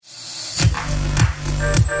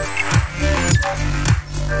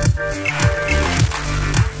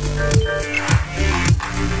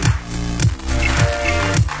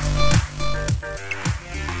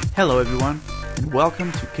Hello everyone, and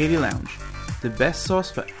welcome to Kadenia Lounge, the best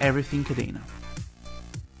source for everything Kadenia.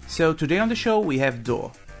 So today on the show we have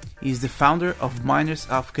Dor. He is the founder of Miners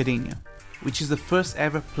of Kadenia, which is the first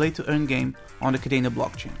ever play-to-earn game on the Kadenia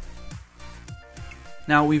blockchain.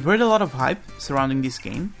 Now we've heard a lot of hype surrounding this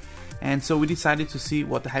game, and so we decided to see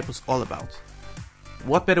what the hype was all about.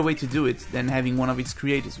 What better way to do it than having one of its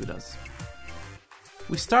creators with us?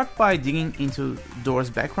 We start by digging into Dor's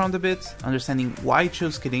background a bit, understanding why he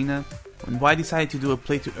chose Kadenia and why he decided to do a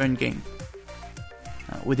play-to-earn game.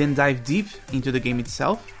 We then dive deep into the game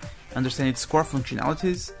itself, understand its core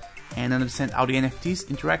functionalities, and understand how the NFTs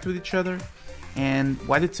interact with each other, and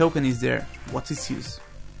why the token is there, what's its use.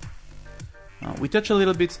 We touch a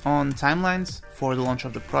little bit on timelines for the launch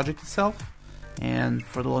of the project itself, and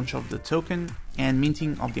for the launch of the token, and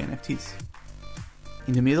minting of the NFTs.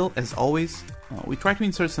 In the middle, as always, we try to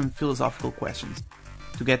insert some philosophical questions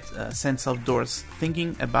to get a sense of Dor's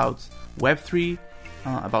thinking about Web3,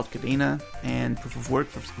 about Kadenia, and proof of work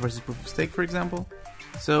versus proof of stake, for example.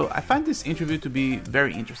 So I find this interview to be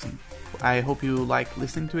very interesting. I hope you like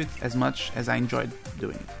listening to it as much as I enjoyed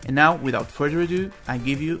doing it. And now, without further ado, I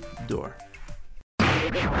give you Dor.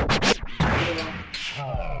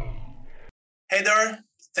 Hey Dor,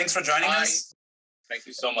 thanks for joining us. Thank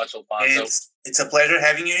you so much, Alfonso. It's a pleasure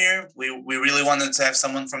having you here. We really wanted to have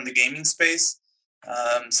someone from the gaming space,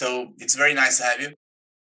 so it's very nice to have you.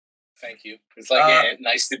 Thank you. It's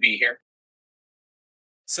nice to be here.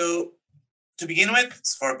 So, to begin with,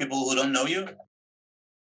 for people who don't know you,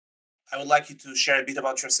 I would like you to share a bit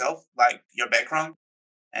about yourself, like your background,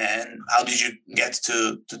 and how did you get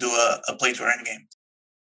to do a play-to-earn game?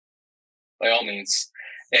 By all means.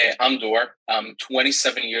 I'm Dor. I'm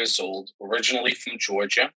 27 years old, originally from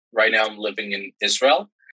Georgia. Right now I'm living in Israel.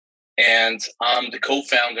 And I'm the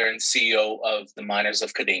co-founder and CEO of the Miners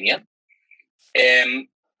of Kadenia. And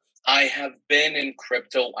I have been in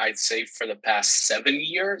crypto, I'd say, for the past 7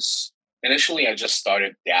 years. Initially, I just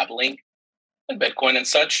started dabbling in Bitcoin and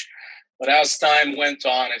such. But as time went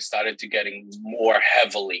on, I started to getting more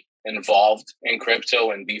heavily involved in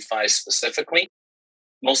crypto and DeFi specifically.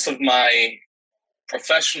 Most of my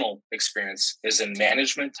professional experience is in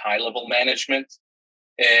management, high-level management,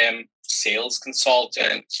 sales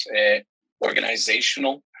consultant,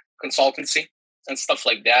 organizational consultancy, and stuff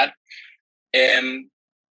like that.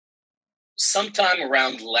 Sometime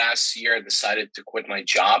around last year, I decided to quit my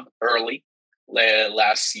job early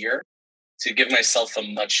last year to give myself a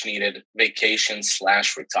much-needed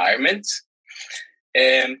vacation/retirement.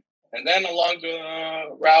 And then along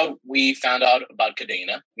the route, we found out about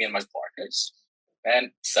Kadenia, me and my partners.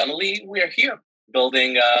 And suddenly we are here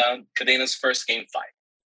building Kadenia's first GameFi.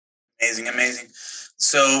 Amazing.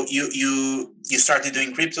 So you started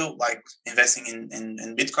doing crypto, like investing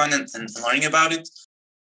in Bitcoin and learning about it.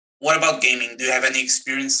 What about gaming? Do you have any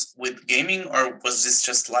experience with gaming, or was this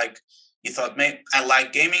just like you thought, mate, I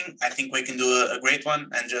like gaming, I think we can do a great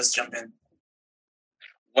one, and just jump in?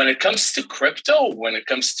 When it comes to crypto, when it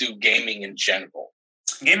comes to gaming in general?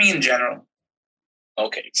 Gaming in general.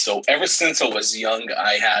 Okay, so ever since I was young,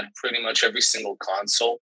 I had pretty much every single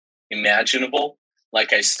console imaginable.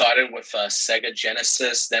 Like I started with a Sega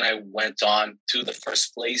Genesis, then I went on to the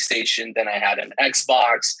first PlayStation, then I had an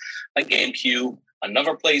Xbox, a GameCube,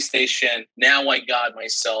 another PlayStation. Now I got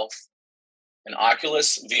myself an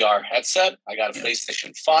Oculus VR headset. I got a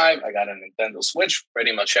PlayStation 5, I got a Nintendo Switch,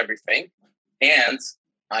 pretty much everything. And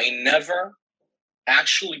I never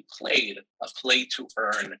actually played a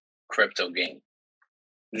play-to-earn crypto game.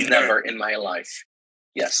 Never in my life.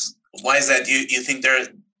 Yes. Why is that? You think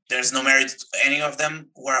there's no merit to any of them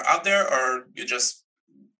who are out there, or you just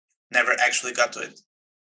never actually got to it?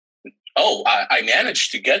 Oh, I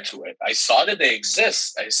managed to get to it. I saw that they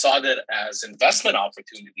exist. I saw that as investment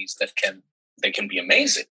opportunities that can be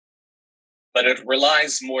amazing. But it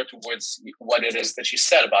relies more towards what it is that you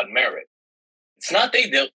said about merit. It's not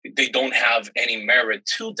they don't have any merit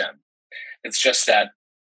to them. It's just that,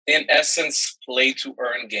 in essence,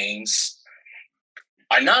 play-to-earn games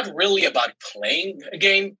are not really about playing a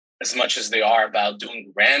game as much as they are about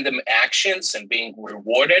doing random actions and being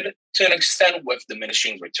rewarded to an extent with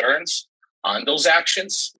diminishing returns on those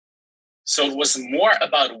actions. So it was more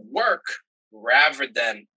about work rather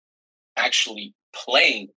than actually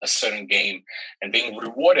playing a certain game and being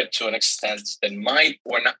rewarded to an extent that might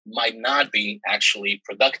not be actually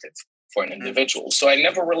productive for an individual. So I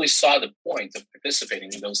never really saw the point of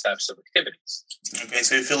participating in those types of activities. Okay,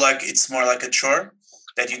 so you feel like it's more like a chore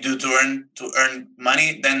that you do to earn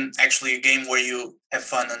money than actually a game where you have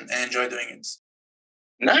fun and enjoy doing it.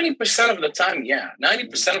 90% of the time, yeah.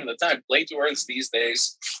 90% of the time, play to earns these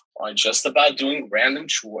days are just about doing random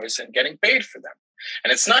chores and getting paid for them.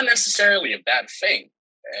 And it's not necessarily a bad thing.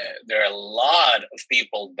 There are a lot of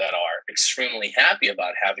people that are extremely happy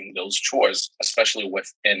about having those chores, especially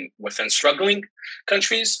within struggling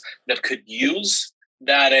countries that could use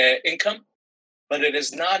that income. But it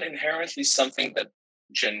is not inherently something that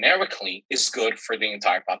generically is good for the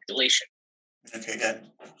entire population. Okay, good.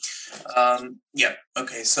 Yeah.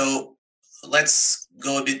 Okay. So let's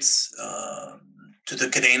go a bit to the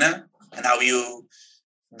Kadena and how you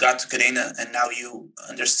got to Kadena and now you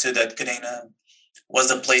understood that Kadena was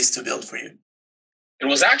the place to build for you. It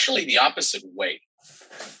was actually the opposite way.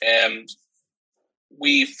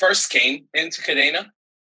 We first came into Kadena,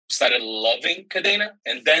 started loving Kadena,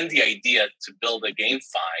 and then the idea to build a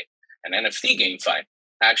GameFi, an NFT GameFi,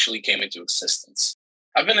 actually came into existence.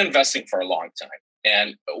 I've been investing for a long time.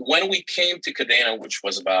 And when we came to Kadena, which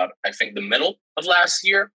was about, I think, the middle of last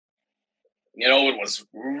year, it was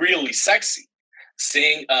really sexy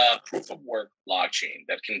seeing a proof of work blockchain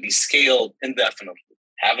that can be scaled indefinitely,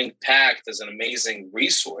 having Pact as an amazing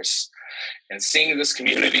resource, and seeing this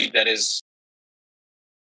community that is,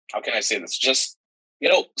 how can I say this, just,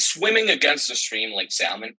 swimming against the stream like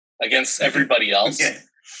salmon against everybody else. Yeah.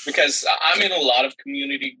 Because I'm in a lot of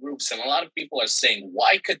community groups and a lot of people are saying,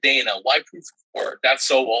 why Kadena? Why proof of work? That's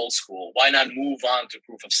so old school. Why not move on to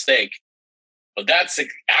proof of stake? But that's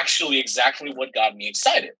actually exactly what got me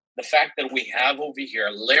excited. The fact that we have over here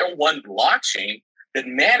a layer 1 blockchain that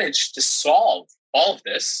managed to solve all of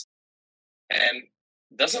this and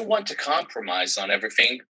doesn't want to compromise on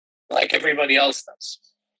everything like everybody else does.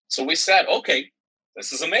 So we said, okay,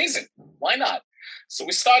 this is amazing. Why not? So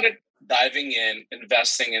we started diving in,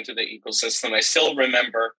 investing into the ecosystem. I still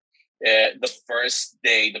remember the first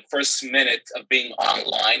day, the first minute of being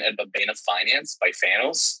online at Babena Finance by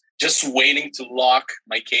Thanos, just waiting to lock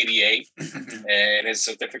my KDA and his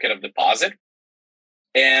certificate of deposit.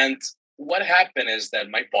 And what happened is that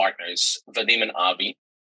my partners, Vadim and Avi,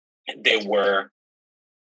 they were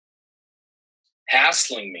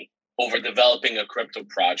hassling me over developing a crypto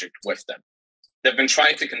project with them. They've been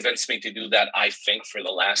trying to convince me to do that, I think, for the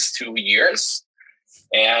last 2 years.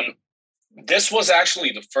 And this was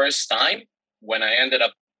actually the first time when I ended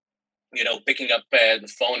up, picking up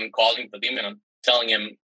the phone and calling Vadim and telling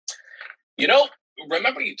him,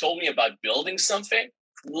 remember you told me about building something?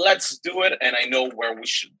 Let's do it. And I know where we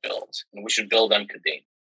should build. And we should build on Kadena.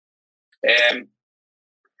 And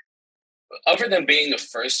other than being a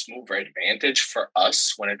first mover advantage for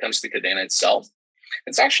us when it comes to Kadena itself,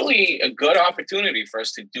 it's actually a good opportunity for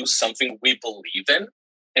us to do something we believe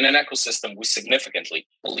in an ecosystem we significantly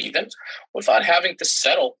believe in, without having to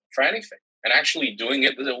settle for anything and actually doing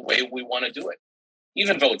it the way we want to do it,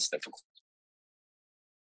 even though it's difficult.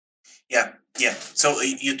 Yeah. So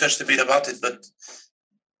you touched a bit about it, but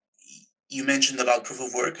you mentioned about proof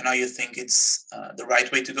of work and how you think it's the right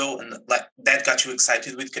way to go, and that got you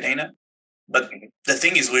excited with Kadena. But the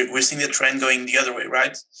thing is, we're seeing the trend going the other way,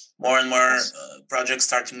 right? More and more projects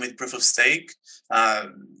starting with proof of stake.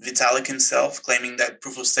 Vitalik himself claiming that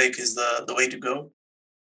proof of stake is the way to go.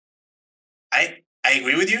 I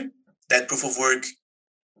agree with you that proof of work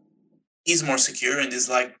is more secure and is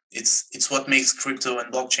like it's what makes crypto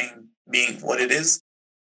and blockchain being what it is.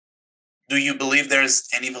 Do you believe there's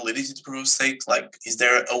any validity to proof of stake? Like, is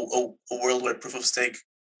there a world where proof of stake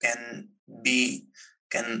can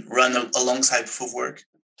run alongside proof of work?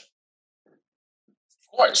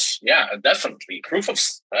 Of course, yeah, definitely. Proof of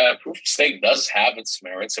stake does have its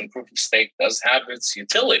merits, and proof of stake does have its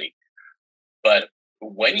utility. But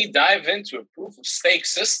when you dive into a proof of stake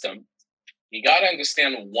system, you got to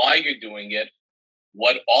understand why you're doing it,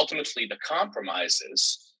 what ultimately the compromise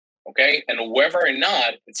is, okay, and whether or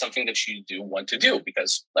not it's something that you do want to do.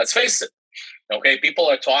 Because let's face it, okay, people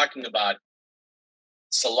are talking about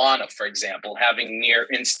Solana, for example, having near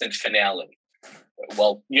instant finality.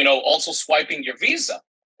 Well, also swiping your Visa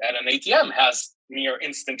at an ATM has near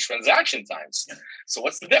instant transaction times. So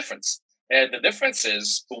what's the difference? The difference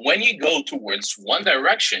is when you go towards one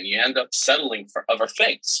direction, you end up settling for other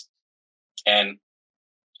things. And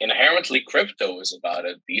inherently, crypto is about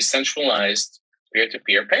a decentralized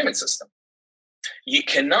peer-to-peer payment system. You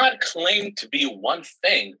cannot claim to be one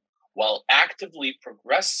thing while actively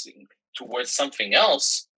progressing towards something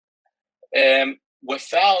else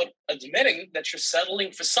without admitting that you're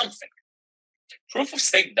settling for something. Proof of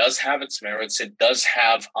stake does have its merits. It does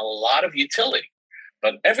have a lot of utility.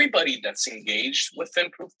 But everybody that's engaged within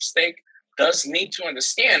proof of stake does need to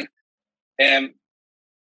understand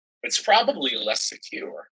It's probably less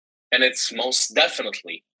secure, and it's most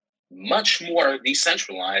definitely much more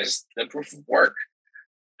decentralized than proof of work.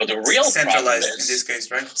 But the real centralized problem is, in this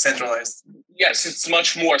case, right? Centralized. Yes, it's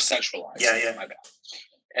much more centralized. Yeah. My bad.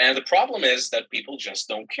 And the problem is that people just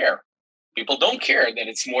don't care. People don't care that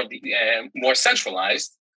it's more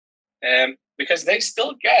centralized, because they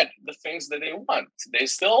still get the things that they want. They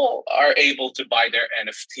still are able to buy their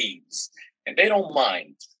NFTs, and they don't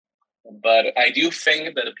mind. But I do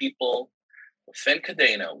think that the people within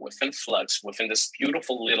Kadena, within Flux, within this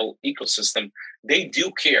beautiful little ecosystem, they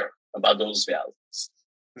do care about those values.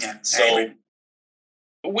 Yeah. So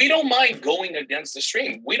we don't mind going against the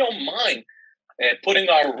stream. We don't mind putting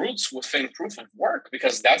our roots within proof of work,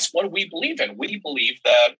 because that's what we believe in. We believe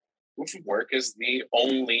that proof of work is the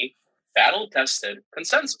only battle-tested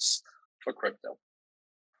consensus for crypto.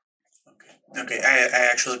 Okay, I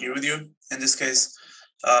actually agree with you in this case.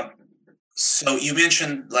 So you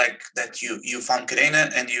mentioned like that you found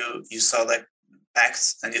Kadena and you saw like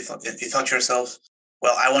Pact and you thought to yourself,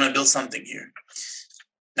 well, I want to build something here.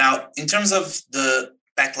 Now, in terms of the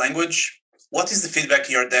Pact language, what is the feedback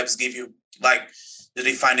your devs give you? Like, do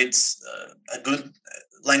they find it a good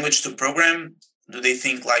language to program? Do they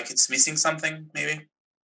think like it's missing something, maybe?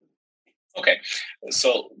 Okay,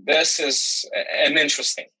 so this is an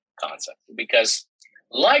interesting concept, because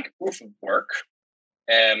like proof of work,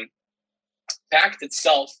 Pact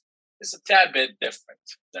itself is a tad bit different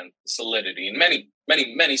than Solidity in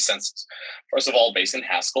many senses. First of all, based in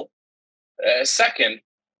Haskell. Second,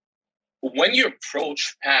 when you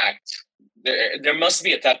approach Pact, there must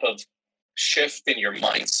be a type of shift in your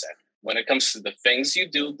mindset when it comes to the things you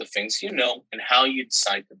do, the things you know, and how you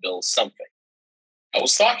decide to build something. I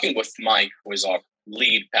was talking with Mike, who is our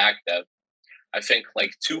lead Pact dev, I think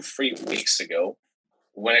like 2-3 weeks ago,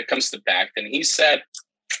 when it comes to Pact, and he said,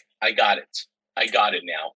 I got it. I got it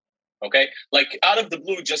now. Okay? Like out of the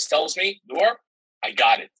blue just tells me, Dor, I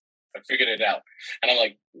got it. I figured it out. And I'm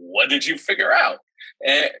like, what did you figure out?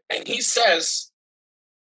 And he says,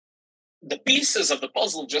 the pieces of the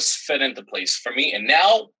puzzle just fit into place for me. And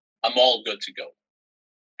now I'm all good to go.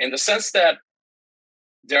 In the sense that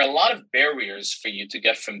there are a lot of barriers for you to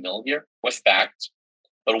get familiar with Pact.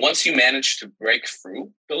 But once you manage to break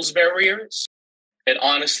through those barriers, it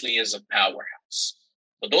honestly is a powerhouse.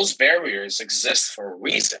 But those barriers exist for a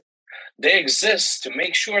reason. They exist to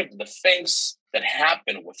make sure that the things that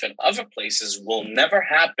happen within other places will never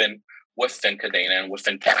happen within Kadena and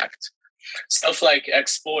within Pact. Stuff like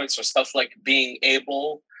exploits, or stuff like being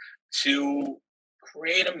able to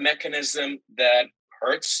create a mechanism that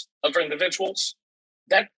hurts other individuals,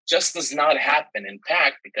 that just does not happen in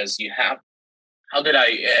Pact, because you have, how did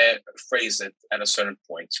I phrase it at a certain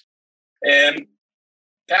point?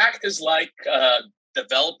 Pact is like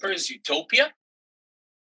developers' utopia,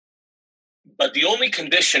 but the only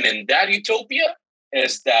condition in that utopia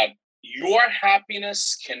is that your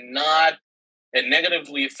happiness cannot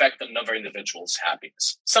negatively affect another individual's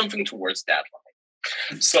happiness, something towards that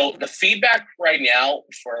line. So the feedback right now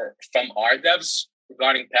from our devs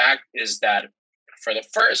regarding Pact is that for the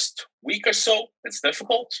first week or so, it's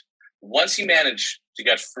difficult. Once you manage to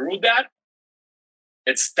get through that,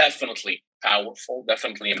 it's definitely powerful,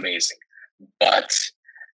 definitely amazing. But,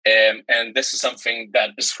 and this is something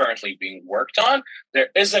that is currently being worked on, there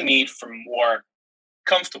is a need for more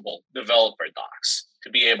comfortable developer docs to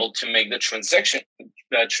be able to make the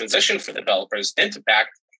transition for developers into Pact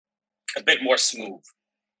a bit more smooth.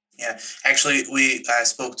 Yeah, actually, I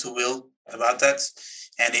spoke to Will about that,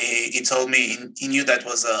 and he told me he knew that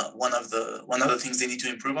was one of the things they need to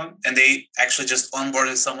improve on, and they actually just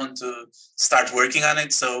onboarded someone to start working on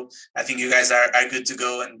it. So I think you guys are good to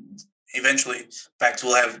go, and eventually Pact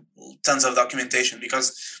will have tons of documentation,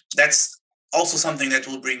 because that's also something that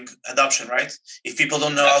will bring adoption, right? If people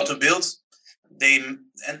don't know how to build, and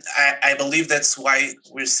I believe that's why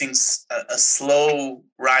we're seeing a slow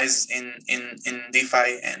rise in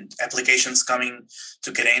DeFi and applications coming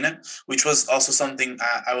to Kadena, which was also something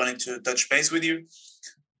I wanted to touch base with you.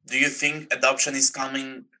 Do you think adoption is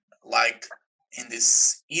coming like in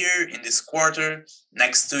this year, in this quarter,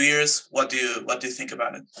 next 2 years? What do you think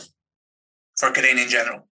about it for Kadena in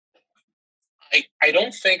general? I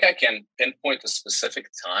don't think I can pinpoint a specific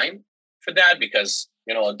time for that, because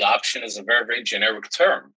adoption is a very, very generic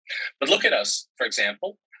term. But look at us, for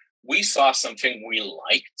example. We saw something we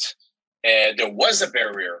liked. There was a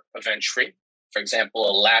barrier of entry, for example,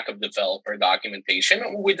 a lack of developer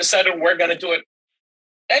documentation. We decided we're going to do it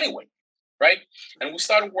anyway, right? And we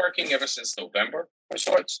started working ever since November or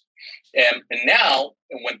sorts. And now,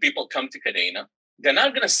 when people come to Kadena, they're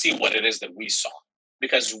not going to see what it is that we saw.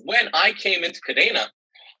 Because when I came into Kadena,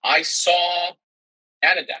 I saw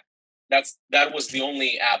Anadeck. That was the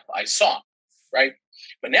only app I saw, right?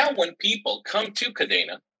 But now when people come to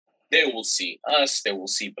Kadena, they will see us, they will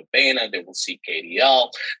see Babena, they will see KDL,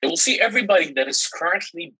 they will see everybody that is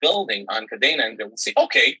currently building on Kadena, and they will see,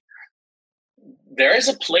 okay, there is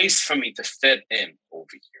a place for me to fit in over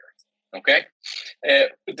here. Okay,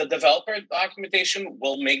 the developer documentation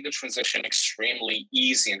will make the transition extremely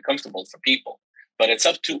easy and comfortable for people, but it's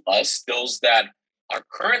up to us, those that are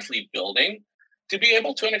currently building, to be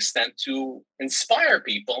able to an extent to inspire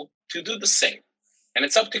people to do the same. And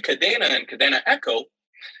it's up to Kadena and Kadena Echo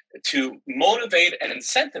to motivate and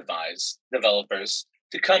incentivize developers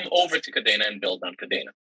to come over to Kadena and build on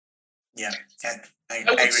Kadena. Yeah, I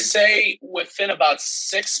would agree. Say within about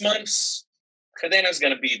 6 months, Kadena is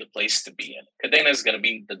going to be the place to be in. Kadena is going to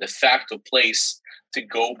be the de facto place to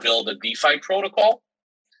go build a DeFi protocol.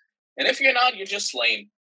 And if you're not, you're just lame.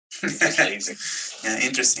 You're just lazy. Yeah,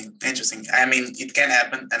 interesting. I mean, it can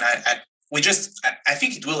happen, and I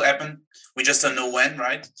think it will happen. We just don't know when,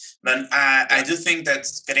 right? But I do think that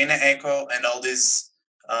Kadena Echo and all these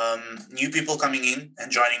new people coming in and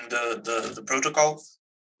joining the protocol,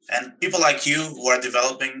 and people like you who are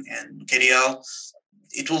developing and KDL,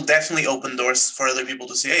 it will definitely open doors for other people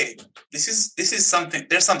to say, hey, this is something.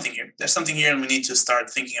 There's something here. There's something here, and we need to start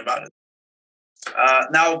thinking about it.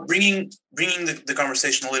 Now, bringing the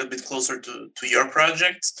conversation a little bit closer to your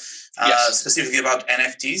project, yes. Specifically about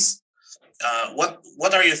NFTs.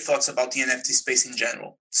 What are your thoughts about the NFT space in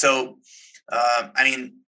general? So, I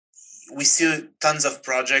mean, we see tons of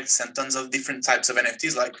projects and tons of different types of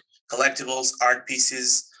NFTs, like collectibles, art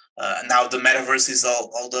pieces. Now the metaverse is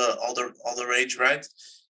all the rage, right?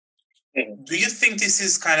 Mm-hmm. Do you think this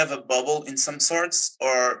is kind of a bubble in some sorts,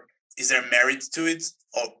 or is there merit to it?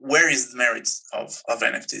 Or where is the merit of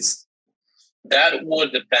NFTs? That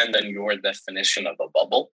would depend on your definition of a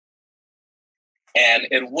bubble. And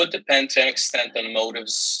it would depend to an extent on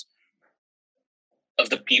motives of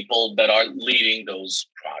the people that are leading those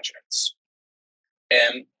projects.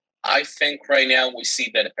 And I think right now we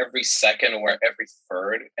see that every second or every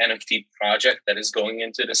third NFT project that is going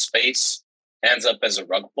into the space ends up as a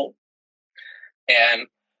rug pull. And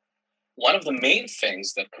one of the main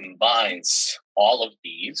things that combines all of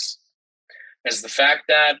these is the fact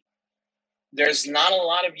that there's not a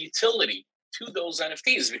lot of utility to those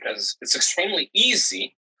NFTs, because it's extremely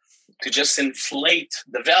easy to just inflate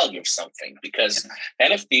the value of something, because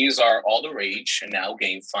NFTs are all the rage, and now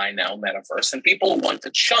GameFi, now Metaverse, and people want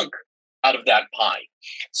a chunk out of that pie.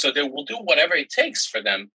 So they will do whatever it takes for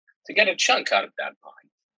them to get a chunk out of that pie.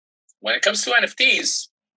 When it comes to NFTs,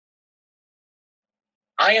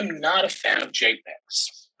 I am not a fan of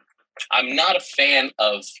JPEGs. I'm not a fan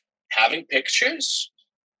of having pictures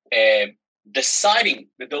and deciding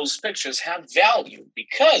that those pictures have value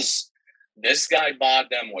because this guy bought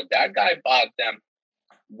them or that guy bought them,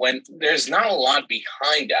 when there's not a lot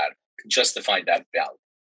behind that to justify that value.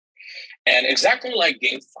 And exactly like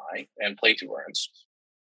GameFi and Play to Earns,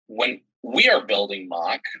 when we are building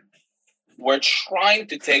Mock, we're trying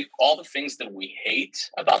to take all the things that we hate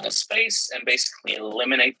about the space and basically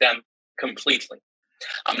eliminate them completely.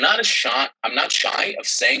 I'm not shy of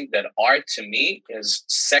saying that art to me is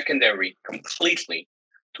secondary completely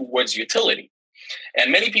towards utility.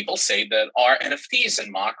 And many people say that our NFTs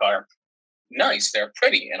in Mock are nice, they're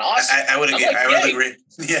pretty and awesome. I would agree. I would agree.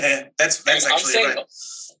 Yeah, that's actually saying,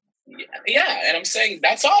 right. Yeah, and I'm saying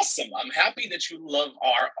that's awesome. I'm happy that you love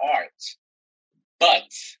our art. But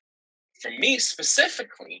for me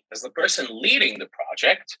specifically, as the person leading the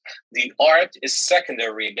project, the art is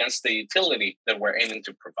secondary against the utility that we're aiming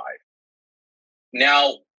to provide.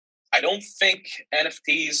 Now, I don't think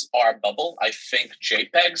NFTs are a bubble. I think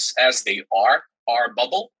JPEGs, as they are a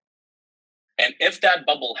bubble. And if that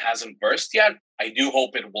bubble hasn't burst yet, I do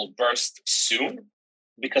hope it will burst soon,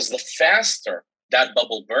 because the faster that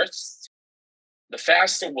bubble bursts, the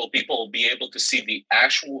faster people will be able to see the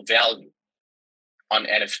actual value on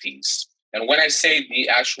NFTs. And when I say the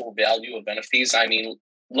actual value of NFTs, I mean,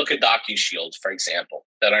 look at DocuShield, for example,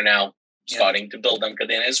 that are now starting to build on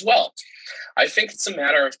Kadena as well. I think it's a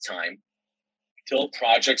matter of time till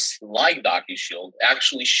projects like DocuShield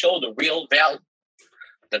actually show the real value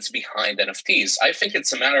that's behind NFTs. I think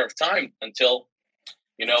it's a matter of time until,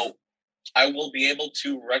 I will be able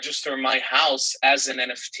to register my house as an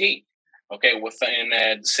NFT, within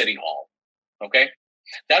the City Hall,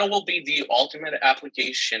 That will be the ultimate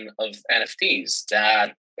application of NFTs,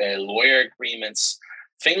 that lawyer agreements,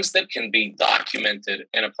 things that can be documented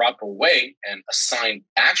in a proper way and assigned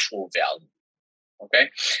actual value.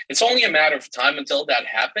 It's only a matter of time until that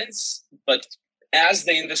happens. But as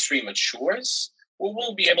the industry matures, we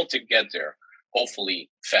will be able to get there, hopefully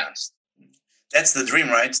fast. That's the dream,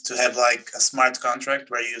 right? To have like a smart contract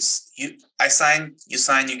where you sign,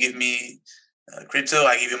 you give me crypto,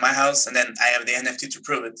 I give you my house, and then I have the NFT to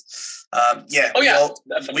prove it.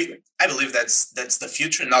 Definitely. I believe that's the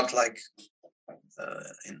future, not like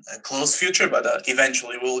in a close future, but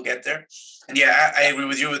eventually we'll get there. And yeah, I agree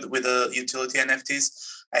with you with the utility NFTs.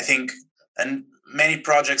 I think, and many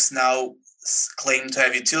projects now claim to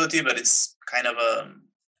have utility, but it's kind of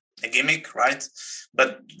a gimmick, right?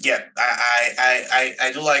 But yeah,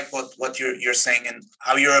 I do like what you're saying and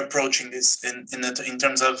how you're approaching this in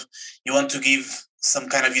terms of you want to give some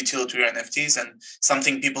kind of utility to your NFTs and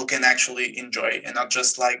something people can actually enjoy, and not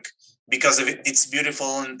just like because of it's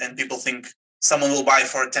beautiful and people think someone will buy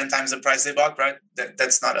for 10 times the price they bought, right?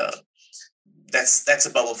 That's not that's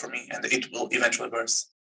a bubble for me, and it will eventually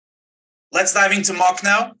burst. Let's dive into mock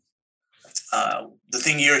now. The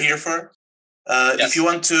thing you're here for. Yes. If you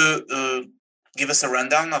want to give us a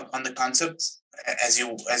rundown on the concept, as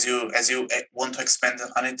you want to expand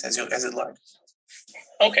on it as it like.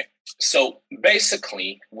 Okay, so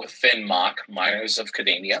basically within mock Miners of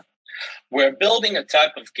Kadenia, we're building a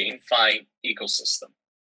type of GameFi ecosystem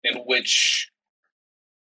in which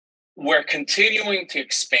we're continuing to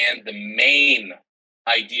expand the main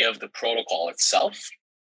idea of the protocol itself.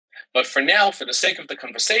 But for now, for the sake of the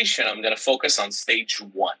conversation, I'm going to focus on stage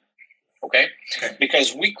one. Okay?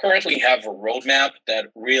 Because we currently have a roadmap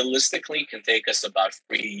that realistically can take us about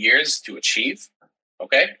 3 years to achieve.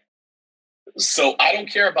 Okay? So I don't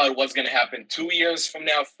care about what's going to happen 2 years from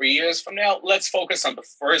now, 3 years from now. Let's focus on the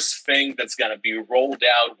first thing that's going to be rolled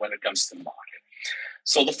out when it comes to mock.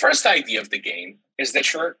 So the first idea of the game is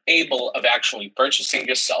that you're able of actually purchasing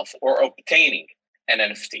yourself or obtaining an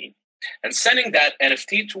NFT and sending that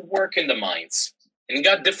NFT to work in the mines. And you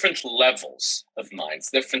got different levels of mines,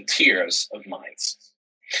 different tiers of mines.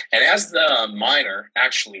 And as the miner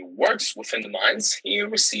actually works within the mines, he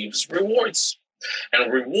receives rewards.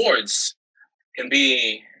 And rewards can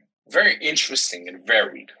be very interesting and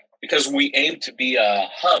varied because we aim to be a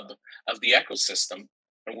hub of the ecosystem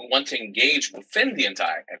and we want to engage within the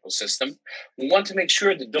entire ecosystem. We want to make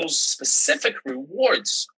sure that those specific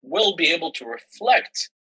rewards will be able to reflect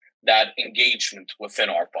that engagement within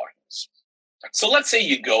our partners. So let's say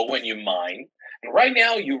you go and you mine, and right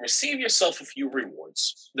now you receive yourself a few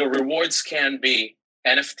rewards. The rewards can be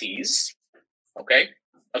NFTs, okay,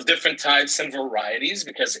 of different types and varieties,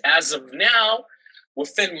 because as of now,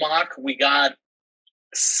 within mock, we got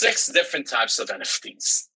 6 different types of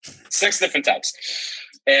NFTs. 6 different types.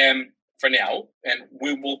 For now, and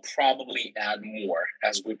we will probably add more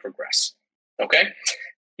as we progress, okay?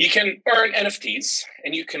 You can earn NFTs,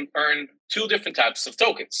 and you can earn 2 different types of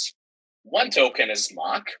tokens. One token is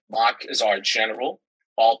mock. Mock is our general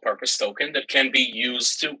all-purpose token that can be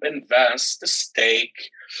used to invest, to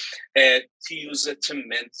stake, to use it to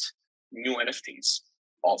mint new NFTs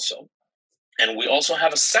also. And we also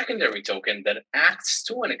have a secondary token that acts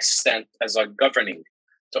to an extent as our governing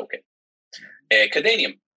token.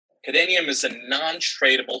 Kadenium. Kadenium is a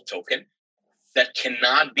non-tradable token that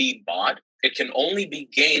cannot be bought. It can only be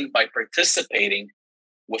gained by participating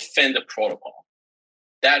within the protocol.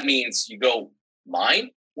 That means you go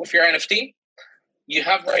mine with your NFT. You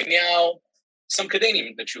have right now some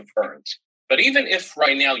Kadenium that you've earned. But even if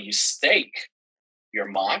right now you stake your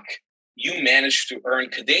mock, you manage to earn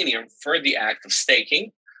Kadenium for the act of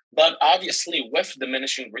staking, but obviously with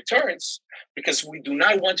diminishing returns, because we do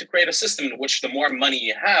not want to create a system in which the more money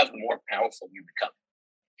you have, the more powerful you become.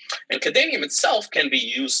 And Kadenium itself can be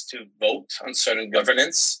used to vote on certain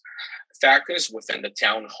governance factors within the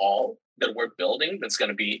town hall that we're building. That's going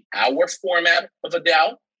to be our format of a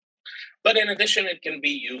DAO. But in addition, it can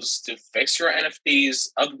be used to fix your NFTs,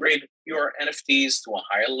 upgrade your NFTs to a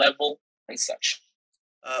higher level and such.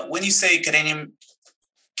 When you say Kadenium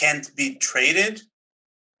can't be traded,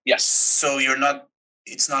 yes. So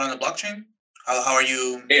it's not on the blockchain? How are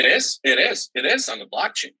you? It is on the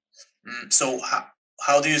blockchain. So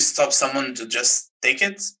how do you stop someone to just take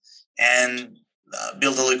it and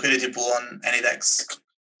build a liquidity pool on any DEX?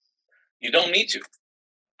 You don't need to.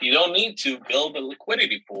 You don't need to build a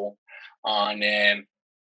liquidity pool on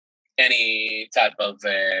any type of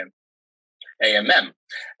AMM.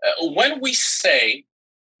 When we say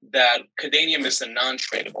that Kadenium is a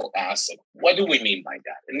non-tradable asset, what do we mean by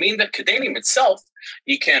that? It means that Kadenium itself,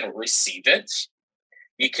 you can receive it,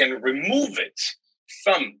 you can remove it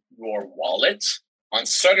from your wallet on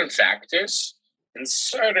certain factors and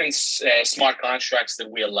certain smart contracts that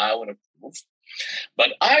we allow and approve.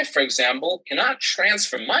 But I, for example, cannot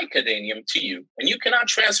transfer my Kadenium to you, and you cannot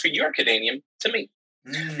transfer your Kadenium to me.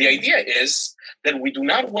 The idea is that we do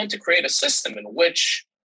not want to create a system in which,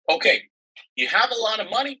 okay, you have a lot of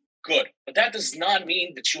money, good, but that does not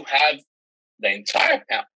mean that you have the entire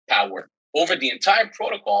power over the entire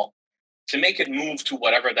protocol to make it move to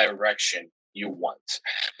whatever direction you want.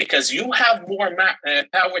 Because you have more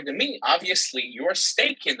power than me, obviously your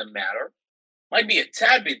stake in the matter might be a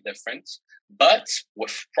tad bit different, but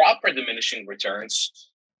with proper diminishing returns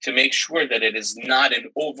to make sure that it is not an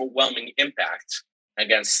overwhelming impact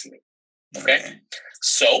against me. Okay?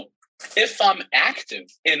 So if I'm active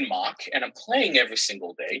in mock and I'm playing every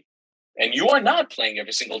single day, and you are not playing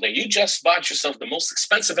every single day, you just bought yourself the most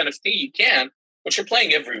expensive NFT you can, but you're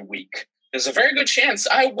playing every week, there's a very good chance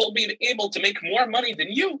I will be able to make more money than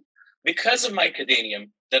you because of my Kadenium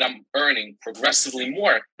that I'm earning progressively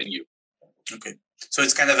more than you. Okay. So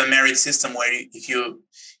it's kind of a merit system where if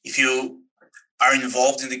you are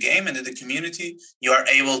involved in the game and in the community, you are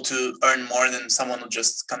able to earn more than someone who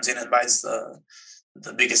just comes in and buys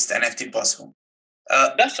the biggest NFT possible.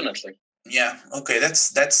 Definitely. Yeah. Okay.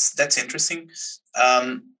 That's interesting.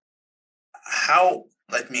 How?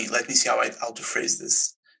 Let me see how to phrase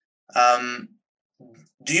this.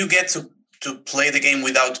 Do you get to play the game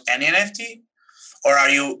without any NFT, or are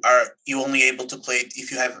you only able to play it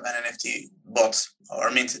if you have an NFT bought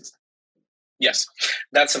or minted? Yes,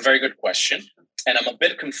 that's a very good question, and I'm a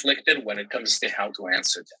bit conflicted when it comes to how to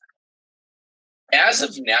answer that. As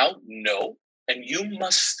of now, no, and you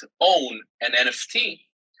must own an NFT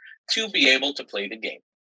to be able to play the game.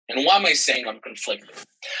 And why am I saying I'm conflicted?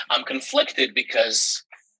 I'm conflicted because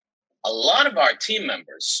a lot of our team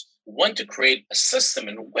members want to create a system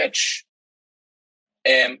in which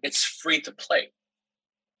it's free to play.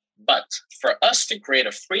 But for us to create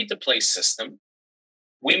a free to play system,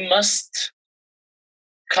 we must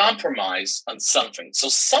compromise on something. So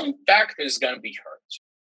some factor is going to be hurt.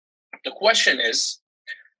 The question is,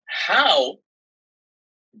 how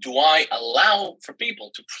do I allow for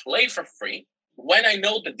people to play for free when I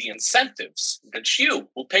know that the incentives that you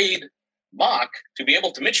who paid mock to be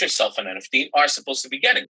able to mint yourself an NFT are supposed to be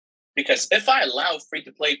getting? Because if I allow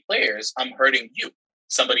free-to-play players, I'm hurting you,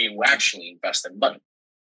 somebody who actually invested money.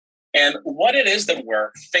 And what it is that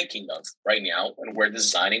we're thinking of right now and we're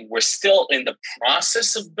designing, we're still in the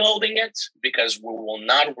process of building it because we will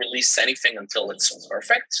not release anything until it's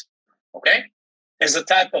perfect, okay? Is a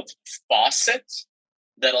type of faucet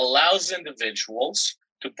that allows individuals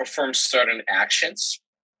to perform certain actions.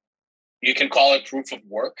 You can call it proof of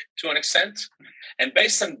work to an extent. And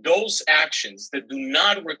based on those actions that do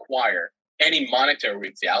not require any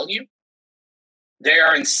monetary value, they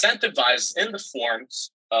are incentivized in the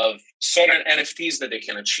forms of certain NFTs that they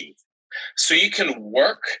can achieve. So you can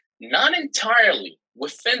work not entirely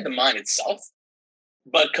within the mine itself,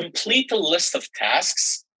 but complete a list of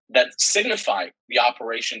tasks that signify the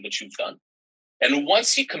operation that you've done. And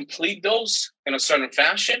once you complete those in a certain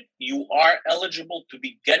fashion, you are eligible to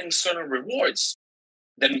be getting certain rewards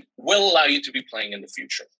that will allow you to be playing in the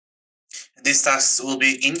future. These tasks will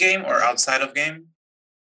be in-game or outside of game?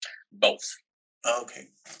 Both. Okay,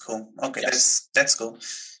 cool. Okay, yes. that's cool.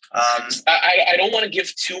 I don't want to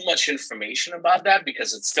give too much information about that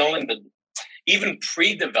because it's still in the even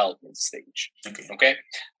pre-development stage. Okay?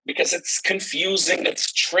 Because it's confusing,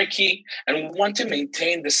 it's tricky, and we want to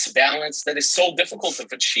maintain this balance that is so difficult of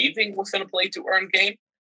achieving within a play-to-earn game,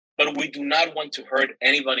 but we do not want to hurt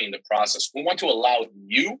anybody in the process. We want to allow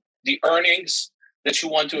you the earnings that you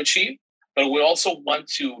want to achieve, but we also want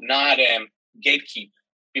to not gatekeep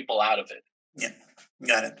people out of it. Yeah,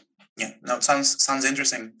 got it. Yeah, no, it sounds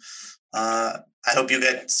interesting. I hope you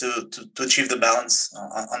get to achieve the balance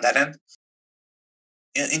on that end.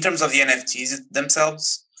 In terms of the NFTs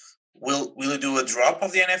themselves, will you do a drop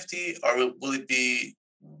of the NFT, or will it be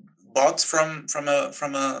bought from a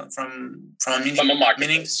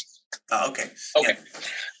marketplace? Okay. Okay. Yeah.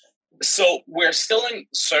 So we're still in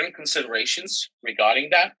certain considerations regarding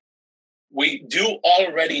that. We do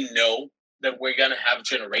already know that we're going to have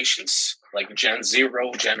generations like Gen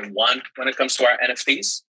 0, Gen 1 when it comes to our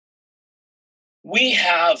NFTs. We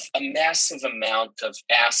have a massive amount of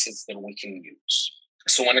assets that we can use.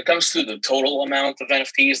 So when it comes to the total amount of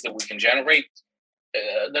NFTs that we can generate,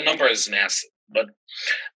 the number is massive. But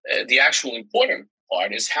the actual important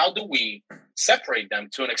part is how do we separate them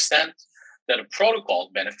to an extent that a protocol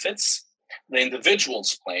benefits, the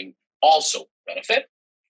individuals playing also benefit,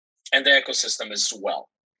 and the ecosystem as well.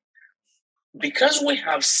 Because we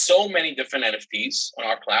have so many different NFTs on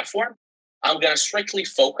our platform, I'm going to strictly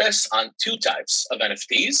focus on two types of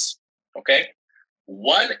NFTs, okay?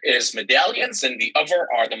 One is medallions and the other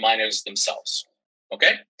are the miners themselves,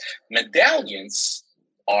 okay? Medallions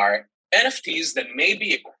are NFTs that may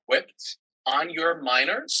be equipped on your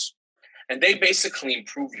miners, and they basically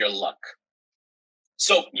improve your luck.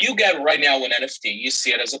 So you get right now an NFT, you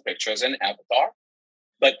see it as a picture, as an avatar.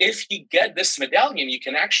 But if you get this medallion, you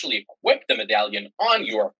can actually equip the medallion on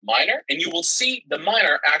your miner, and you will see the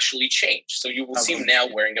miner actually change. So you will see him now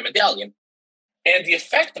wearing a medallion. And the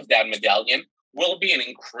effect of that medallion will be an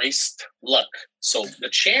increased luck. So the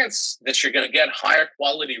chance that you're going to get higher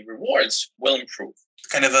quality rewards will improve.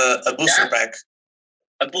 Kind of a booster pack.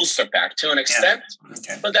 A booster pack to an extent,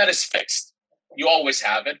 but that is fixed. You always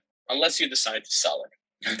have it unless you decide to sell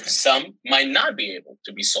it. Okay. Some might not be able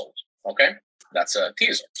to be sold, okay? That's a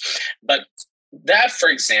teaser. But that, for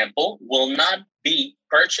example, will not be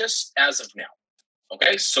purchased as of now,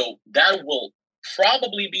 okay? So that will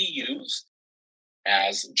probably be used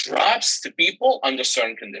as drops to people under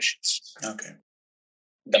certain conditions. Okay.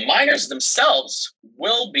 The miners themselves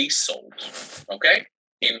will be sold, okay,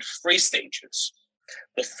 in 3 stages.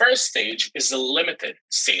 The first stage is a limited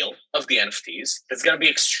sale of the NFTs. It's going to be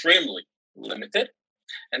extremely limited.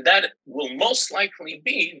 And that will most likely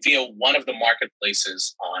be via one of the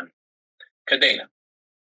marketplaces on Kadenia.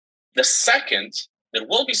 The second that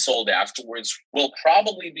will be sold afterwards will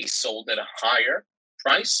probably be sold at a higher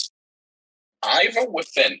price, either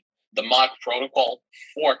within the mock protocol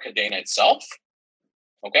for Kadenia itself,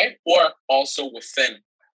 okay, or also within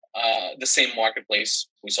the same marketplace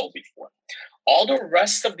we sold before. All the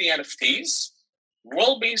rest of the NFTs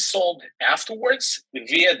will be sold afterwards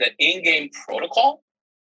via the in-game protocol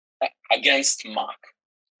against mock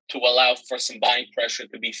to allow for some buying pressure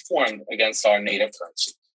to be formed against our native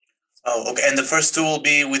currency. Oh, okay. And the first 2 will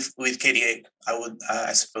be with KDA,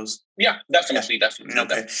 I suppose. Yeah, definitely. Okay.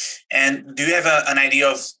 Definitely. And do you have an idea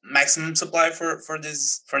of maximum supply for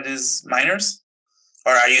these miners,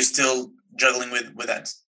 or are you still juggling with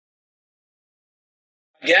that?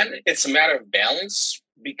 Again, it's a matter of balance.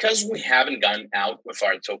 Because we haven't gotten out with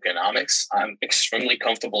our tokenomics, I'm extremely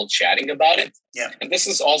comfortable chatting about it. Yeah. And this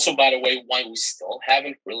is also, by the way, why we still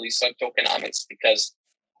haven't released our tokenomics, because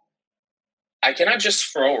I cannot just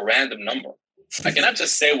throw a random number. I cannot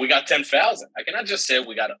just say we got 10,000. I cannot just say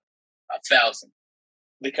we got 1,000,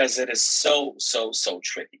 because it is so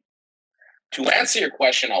tricky. To answer your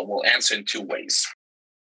question, I will answer in 2 ways.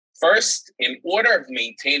 First, in order of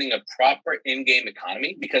maintaining a proper in-game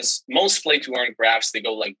economy, because most play-to-earn graphs, they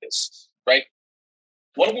go like this, right?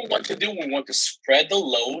 What do we want to do? We want to spread the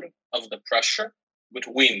load of the pressure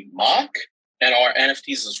between mock and our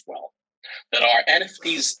NFTs as well. That our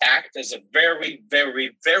NFTs act as a very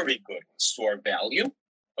good store of value,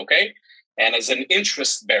 okay? And as an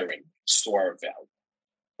interest-bearing store of value,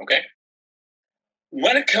 okay?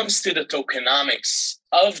 When it comes to the tokenomics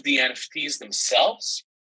of the NFTs themselves,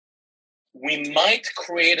 we might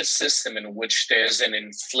create a system in which there's an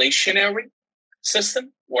inflationary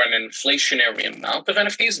system or an inflationary amount of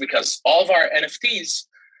NFTs, because all of our NFTs,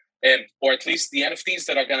 or at least the NFTs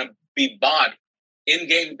that are going to be bought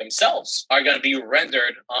in-game themselves, are going to be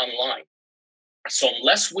rendered online. So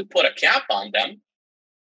unless we put a cap on them,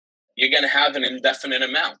 you're going to have an indefinite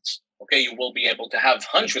amount. Okay, you will be able to have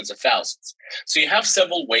hundreds of thousands. So you have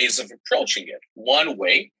several ways of approaching it. One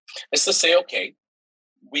way is to say, okay,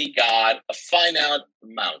 we got a finite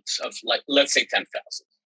amount of, like, let's say 10,000.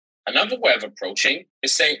 Another way of approaching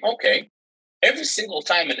is saying, okay, every single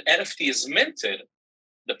time an NFT is minted,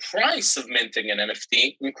 the price of minting an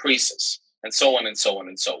NFT increases, and so on and so on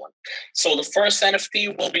and so on. So the first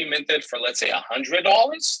NFT will be minted for, let's say,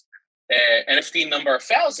 $100. NFT number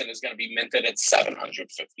 1,000 is going to be minted at $750.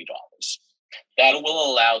 That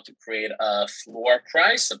will allow to create a floor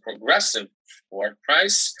price, a progressive floor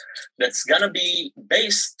price that's going to be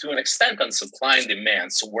based to an extent on supply and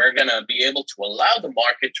demand. So we're going to be able to allow the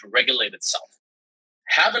market to regulate itself.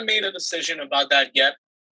 Haven't made a decision about that yet.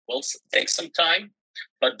 Will take some time,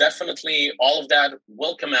 but definitely all of that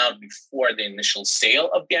will come out before the initial sale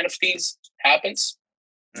of the NFTs happens.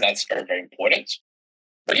 That's very important.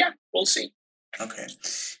 But yeah, we'll see. Okay.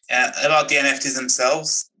 About the NFTs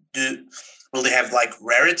themselves, will they have like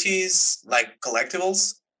rarities, like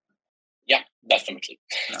collectibles? Yeah, definitely.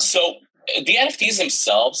 No. So the NFTs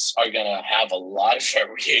themselves are going to have a lot of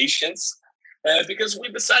variations because we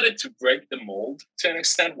decided to break the mold to an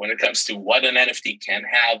extent when it comes to what an NFT can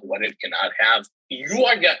have, what it cannot have. You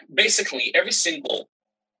are basically every single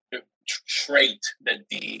trait that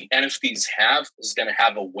the NFTs have is going to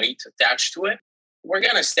have a weight attached to it. We're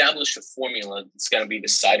going to establish a formula that's going to be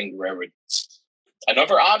deciding rarities.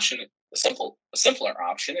 Another option, a simpler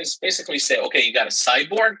option, is basically say, okay, you got a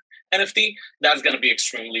cyborg NFT, that's going to be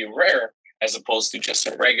extremely rare as opposed to just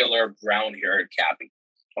a regular brown-haired cappy.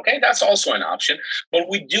 Okay, that's also an option. But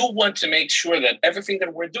we do want to make sure that everything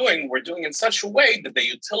that we're doing in such a way that the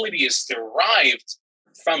utility is derived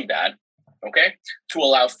from that, okay, to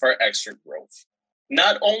allow for extra growth.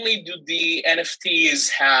 Not only do the NFTs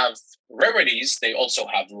have rarities, they also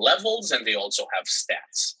have levels and they also have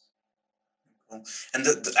stats. And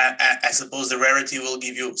I suppose the rarity will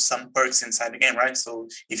give you some perks inside the game, right? So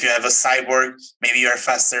if you have a cyborg, maybe you're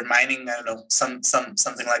faster mining. I don't know,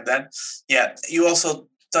 something like that. Yeah. You also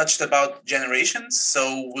touched about generations.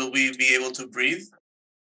 So will we be able to breathe?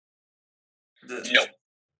 No.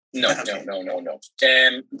 Okay. No.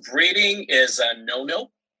 Breeding is a no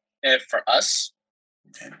for us.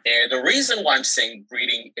 Okay. And the reason why I'm saying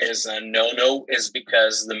breeding is a no is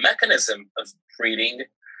because the mechanism of breeding,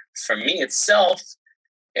 for me itself,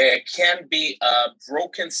 it can be a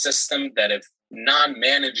broken system that, if not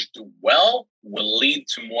managed well, will lead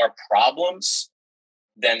to more problems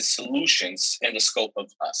than solutions in the scope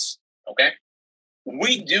of us. Okay?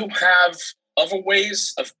 We do have other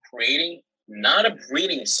ways of creating not a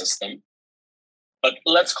breeding system, but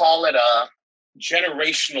let's call it a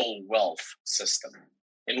generational wealth system,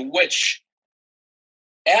 in which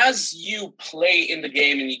as you play in the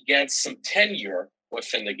game and you get some tenure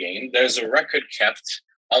within the game, there's a record kept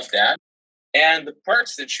of that. And the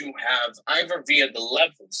perks that you have, either via the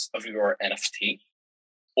levels of your NFT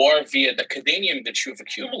or via the Kadenia that you've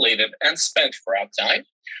accumulated and spent throughout time,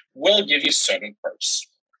 will give you certain perks.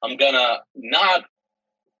 I'm going to not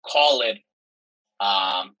call it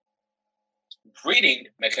breeding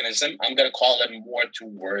mechanism. I'm going to call it more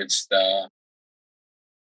towards the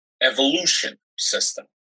evolution system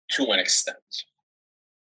to an extent.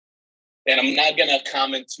 And I'm not going to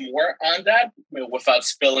comment more on that without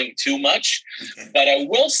spilling too much. Okay. But I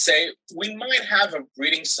will say we might have a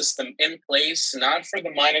breeding system in place, not for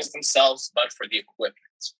the miners themselves, but for the equipment.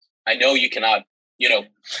 I know you cannot,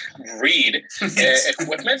 breed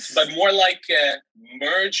equipment, but more like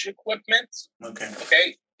merge equipment.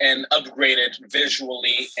 Okay. And upgrade it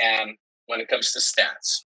visually and when it comes to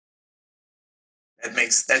stats. That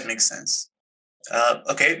makes sense.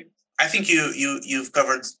 Okay. I think you've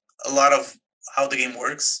covered a lot of how the game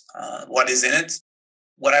works, what is in it.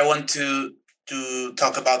 What I want to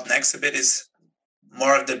talk about next a bit is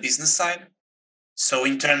more of the business side. So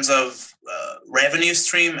in terms of revenue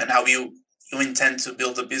stream and how you intend to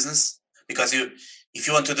build a business, because if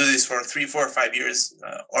you want to do this for 3, 4, 5 years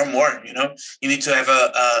or more, you need to have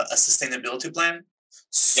a sustainability plan.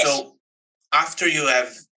 So yes. After you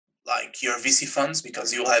have like your VC funds,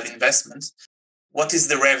 because you will have investments, what is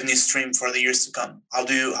the revenue stream for the years to come? How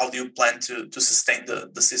do you plan to sustain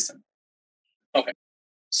the system? Okay.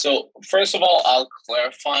 So first of all, I'll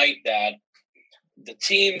clarify that the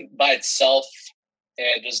team by itself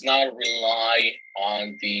does not rely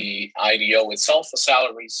on the IDO itself for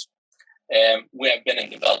salaries. We have been in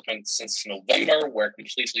development since November. We're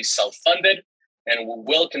completely self-funded, and we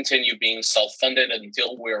will continue being self-funded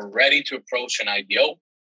until we're ready to approach an IDO,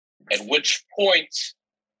 at which point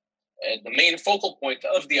the main focal point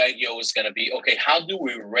of the IDO is going to be, okay, how do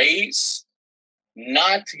we raise,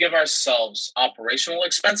 not to give ourselves operational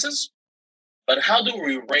expenses, but how do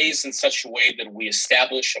we raise in such a way that we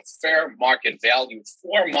establish a fair market value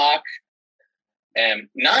for Mach, and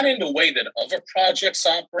not in the way that other projects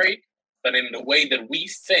operate, but in the way that we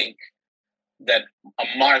think that a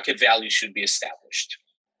market value should be established.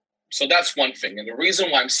 So that's one thing. And the reason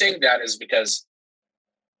why I'm saying that is because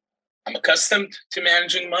I'm accustomed to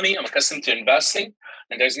managing money. I'm accustomed to investing.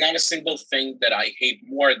 And there's not a single thing that I hate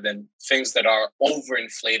more than things that are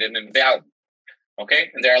overinflated in value. Okay?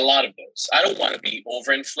 And there are a lot of those. I don't want to be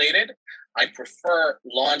overinflated. I prefer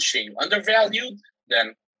launching undervalued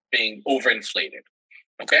than being overinflated.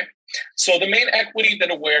 Okay? So the main equity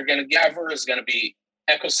that we're going to gather is going to be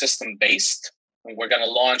ecosystem based. And we're going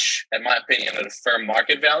to launch, in my opinion, at a fair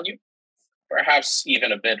market value, perhaps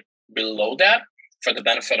even a bit below that, for the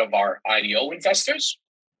benefit of our IDO investors.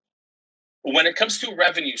 When it comes to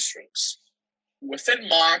revenue streams, within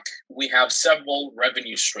Mach, we have several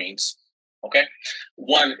revenue streams, okay?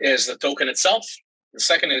 One is the token itself. The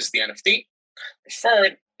second is the NFT. The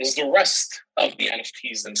third is the rest of the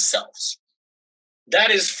NFTs themselves.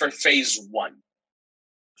 That is for phase 1.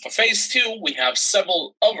 For phase 2, we have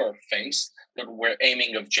several other things that we're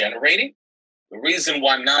aiming of generating. The reason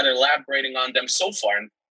why I'm not elaborating on them so far, and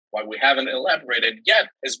why we haven't elaborated yet,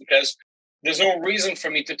 is because there's no reason for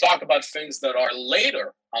me to talk about things that are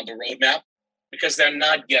later on the roadmap, because they're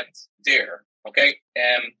not yet there, okay?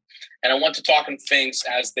 And I want to talk on things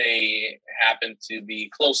as they happen to be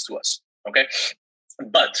close to us, okay?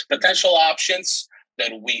 But potential options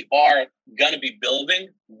that we are going to be building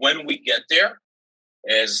when we get there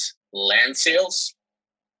is land sales,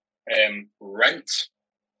 rent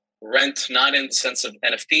not in the sense of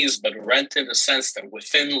NFTs, but rent in the sense that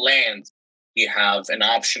within land, you have an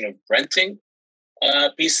option of renting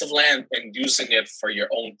a piece of land and using it for your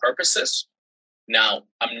own purposes. Now,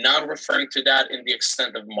 I'm not referring to that in the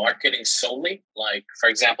extent of marketing solely, like, for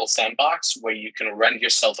example, Sandbox, where you can rent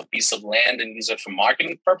yourself a piece of land and use it for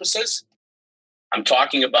marketing purposes. I'm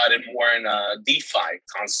talking about it more in a DeFi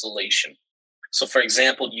constellation. So, for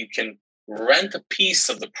example, you can rent a piece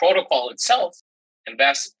of the protocol itself and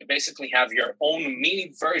basically have your own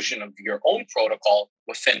mini version of your own protocol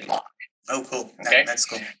within Mock. Oh, cool. Okay, that's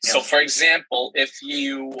cool. Yeah. So, for example, if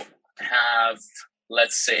you have,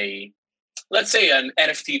 let's say an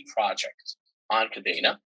NFT project on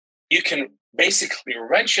Kadenia, you can basically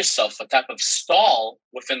rent yourself a type of stall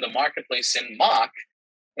within the marketplace in Mock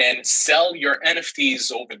and sell your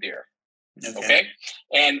NFTs over there. Okay?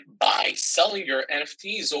 And by selling your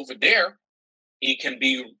NFTs over there, you can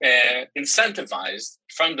be incentivized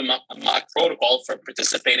from the Mock protocol for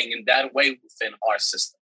participating in that way within our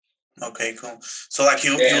system. Okay, cool. So like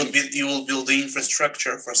you will build the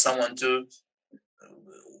infrastructure for someone who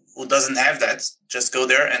doesn't have that, just go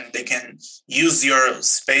there and they can use your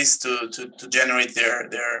space to generate their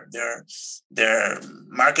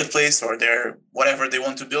marketplace or their whatever they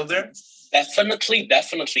want to build there. Definitely. But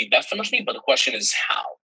the question is how?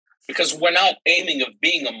 Because we're not aiming of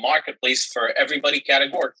being a marketplace for everybody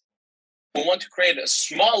category. We want to create a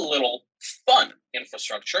small little fun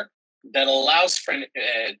infrastructure that allows for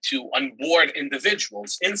to onboard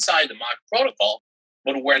individuals inside the Mock protocol,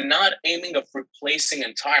 but we're not aiming of replacing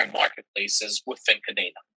entire marketplaces within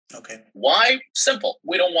Kadenia. Okay. Why? Simple.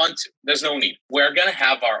 We don't want to. There's no need. We're going to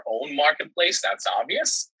have our own marketplace. That's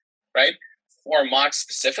obvious, right? For Mock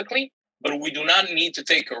specifically, but we do not need to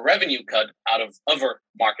take a revenue cut out of other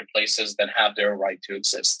marketplaces that have their right to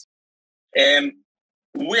exist. And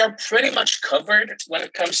we are pretty much covered when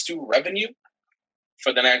it comes to revenue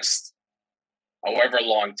for the next however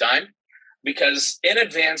long time, because in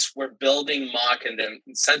advance, we're building Mock and the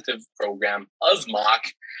incentive program of Mock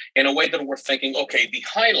in a way that we're thinking, okay, the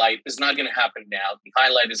highlight is not going to happen now. The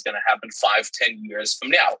highlight is going to happen 5-10 years from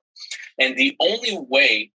now. And the only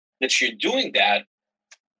way that you're doing that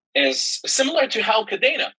is similar to how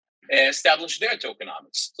Kadenia established their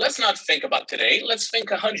tokenomics. Let's not think about today. Let's think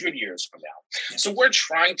 100 years from now. So we're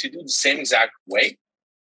trying to do the same exact way.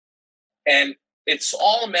 And it's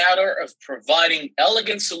all a matter of providing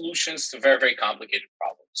elegant solutions to very, very complicated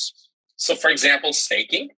problems. So, for example,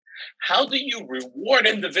 staking. How do you reward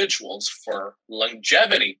individuals for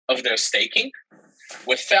longevity of their staking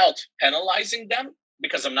without penalizing them?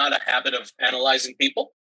 Because I'm not a habit of penalizing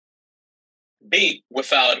people. B,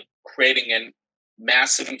 without creating a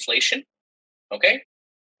massive inflation. Okay?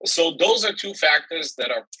 So those are two factors that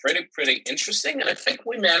are pretty interesting. And I think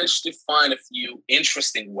we managed to find a few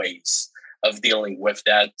interesting ways of dealing with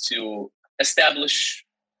that to establish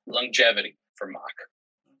longevity for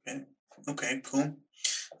Mock. Okay, cool.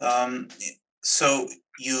 So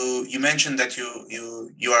you mentioned that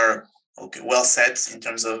you are well set in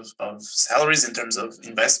terms of salaries, in terms of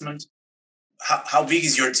investment. How big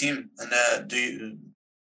is your team, and do you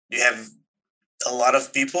have a lot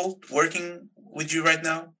of people working with you right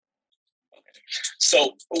now?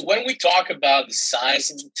 So when we talk about the size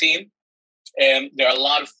of the team, there are a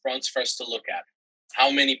lot of fronts for us to look at.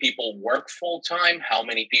 How many people work full-time? How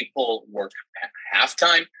many people work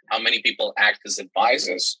half-time? How many people act as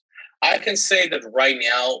advisors? I can say that right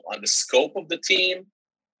now, on the scope of the team,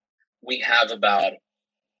 we have about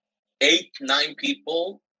 8-9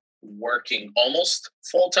 people working almost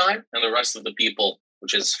full-time, and the rest of the people,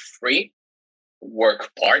 which is free,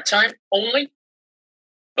 work part-time only.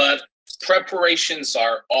 But preparations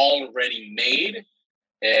are already made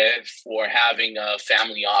for having a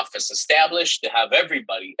family office established, to have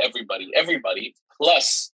everybody,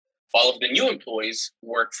 plus all of the new employees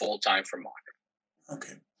work full-time for Mock.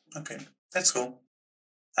 Okay, that's cool.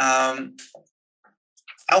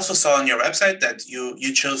 I also saw on your website that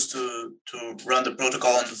you chose to run the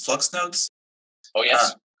protocol on the Flux nodes. Oh,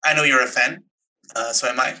 yes. I know you're a fan, so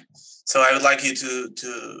am I. So I would like you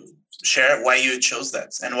to share why you chose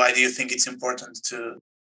that, and why do you think it's important to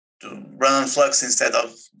run on Flux instead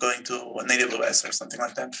of going to native OS or something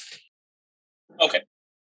like that? Okay.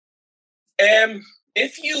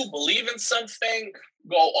 If you believe in something,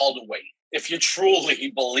 go all the way. If you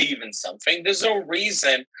truly believe in something, there's no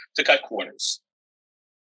reason to cut corners.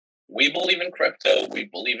 We believe in crypto. We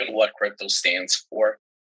believe in what crypto stands for.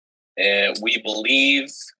 We believe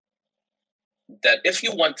that if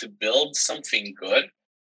you want to build something good,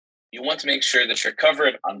 You want to make sure that you're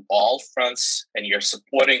covered on all fronts and you're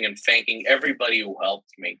supporting and thanking everybody who helped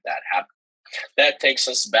make that happen. That takes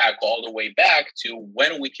us back all the way back to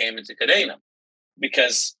when we came into Kadenia,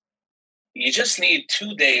 because you just need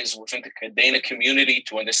 2 days within the Kadenia community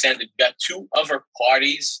to understand that you've got two other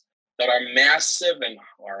parties that are massive and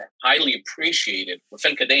are highly appreciated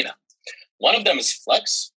within Kadenia. One of them is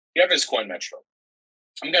Flex, the other is Coin Metro.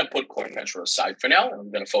 I'm going to put Coin Metro aside for now, and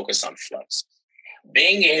I'm going to focus on Flex.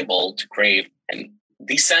 Being able to create a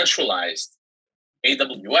decentralized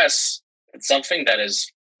AWS, it's something that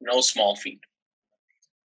is no small feat.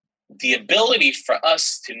 The ability for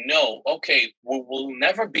us to know, okay, we will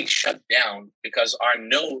never be shut down because our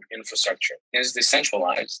node infrastructure is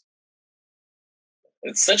decentralized.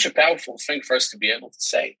 It's such a powerful thing for us to be able to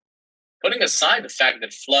say. Putting aside the fact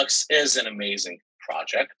that Flux is an amazing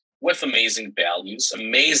project with amazing values,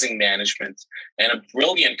 amazing management, and a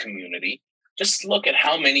brilliant community, just look at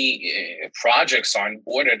how many projects are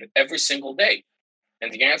onboarded every single day.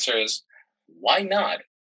 And the answer is, why not?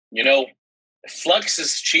 You know, Flux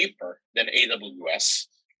is cheaper than AWS.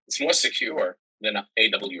 It's more secure than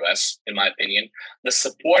AWS, in my opinion. The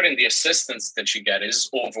support and the assistance that you get is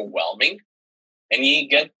overwhelming. And you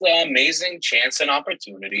get the amazing chance and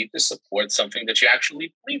opportunity to support something that you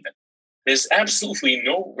actually believe in. There's absolutely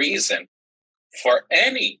no reason for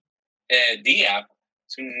any DApp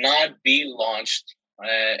to not be launched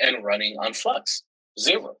and running on Flux.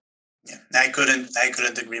 Zero. Yeah, I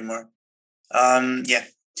couldn't agree more. Yeah.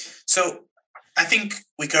 So I think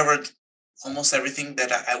we covered almost everything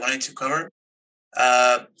that I wanted to cover.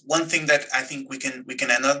 One thing that I think we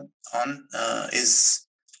can end up on is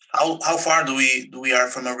how far do we are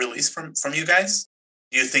from a release from you guys?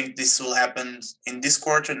 Do you think this will happen in this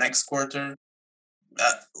quarter, next quarter?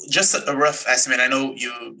 Just a rough estimate. I know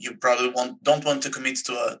you probably don't want to commit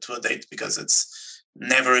to a date because it's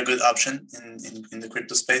never a good option in the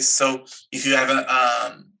crypto space. So if you have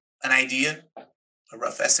an idea, a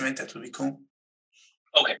rough estimate, that would be cool.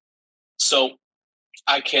 Okay, so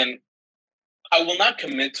I will not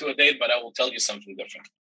commit to a date, but I will tell you something different.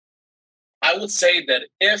 I would say that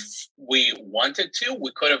if we wanted to,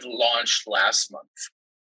 we could have launched last month.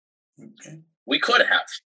 Okay. We could have.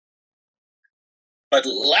 But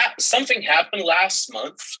something happened last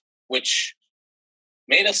month, which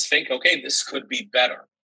made us think, okay, this could be better,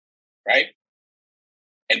 right?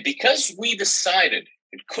 And because we decided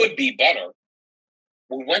it could be better,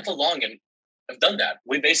 we went along and have done that.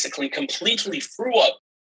 We basically completely threw up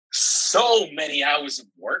so many hours of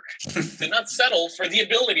work to not settle for the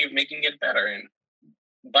ability of making it better. And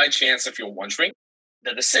by chance, if you're wondering,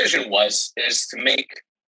 the decision is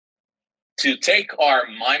to take our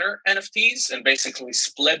minor NFTs and basically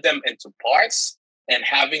split them into parts and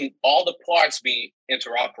having all the parts be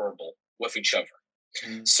interoperable with each other.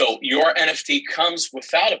 Mm. So your NFT comes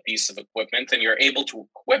without a piece of equipment and you're able to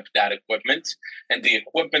equip that equipment, and the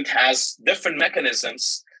equipment has different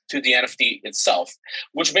mechanisms to the NFT itself,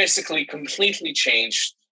 which basically completely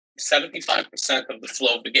changed 75% of the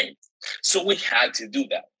flow of the game. So we had to do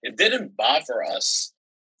that. It didn't bother us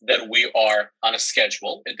that we are on a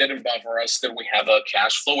schedule. It didn't bother us that we have a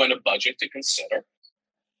cash flow and a budget to consider.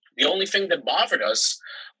 The only thing that bothered us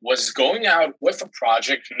was going out with a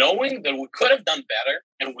project knowing that we could have done better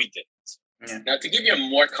and we didn't. Yeah. Now, to give you a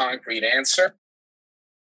more concrete answer,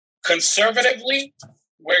 conservatively,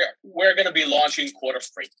 we're going to be launching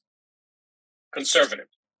Q3. Conservative.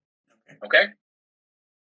 Okay?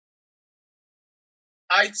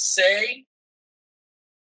 I'd say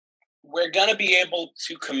we're going to be able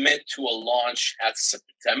to commit to a launch at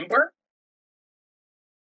September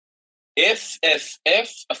if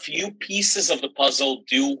a few pieces of the puzzle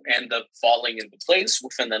do end up falling into place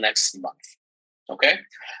within the next month. Okay?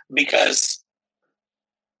 Because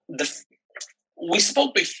we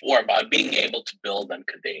spoke before about being able to build on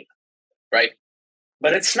Kadenia, right?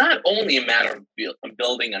 But it's not only a matter of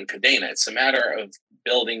building on Kadenia. It's a matter of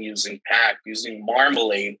building using Pact, using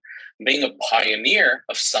Marmalade, being a pioneer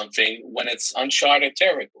of something when it's uncharted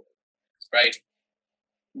territory, right?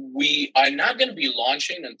 We are not going to be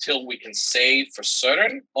launching until we can say for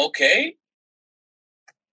certain, okay,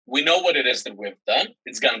 we know what it is that we've done.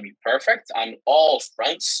 It's going to be perfect on all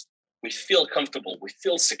fronts. We feel comfortable. We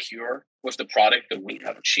feel secure with the product that we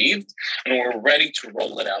have achieved, and we're ready to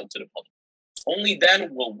roll it out to the public. Only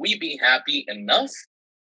then will we be happy enough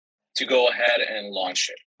to go ahead and launch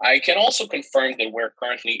it. I can also confirm that we're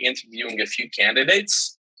currently interviewing a few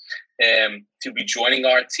candidates to be joining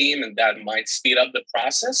our team, and that might speed up the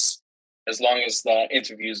process as long as the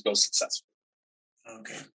interviews go successfully.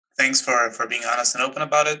 Okay. thanks for being honest and open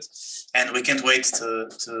about it. And we can't wait to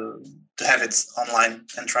have it online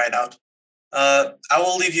and try it out. I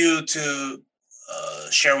will leave you to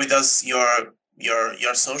share with us your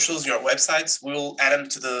socials, your websites. We will add them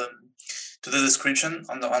to the description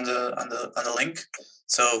on the link.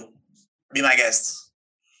 So be my guest.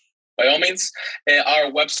 By all means,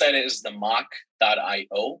 our website is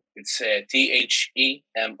themok.io. It's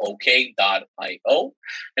THEMOK.io.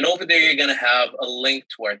 And over there, you're going to have a link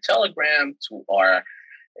to our Telegram, to our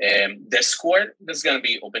Discord. This is going to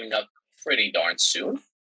be opening up pretty darn soon.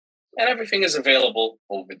 And everything is available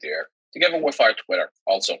over there, together with our Twitter,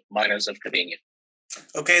 also, Miners of Kadenia.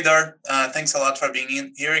 Okay, Dar. Thanks a lot for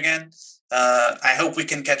being here again. I hope we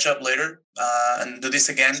can catch up later and do this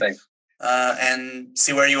again. Same. And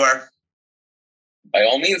see where you are. By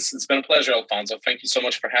all means, it's been a pleasure, Alfonso. Thank you so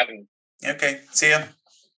much for having me. Okay, see ya.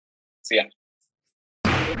 See ya.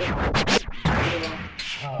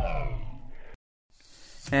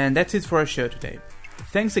 And that's it for our show today.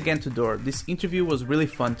 Thanks again to Dor. This interview was really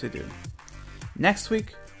fun to do. Next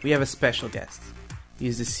week, we have a special guest. He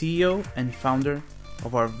is the CEO and founder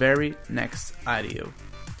of our very next IDO,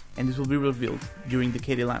 and this will be revealed during the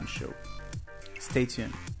Kadenia Lounge show. Stay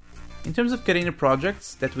tuned. In terms of Kadenia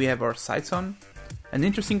projects that we have our sights on, an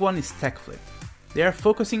interesting one is TechFlip. They are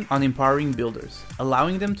focusing on empowering builders,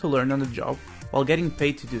 allowing them to learn on the job while getting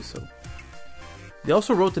paid to do so. They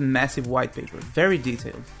also wrote a massive white paper, very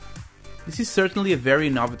detailed. This is certainly a very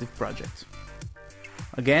innovative project.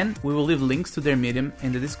 Again, we will leave links to their Medium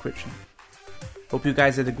in the description. Hope you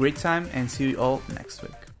guys had a great time and see you all next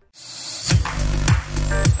week.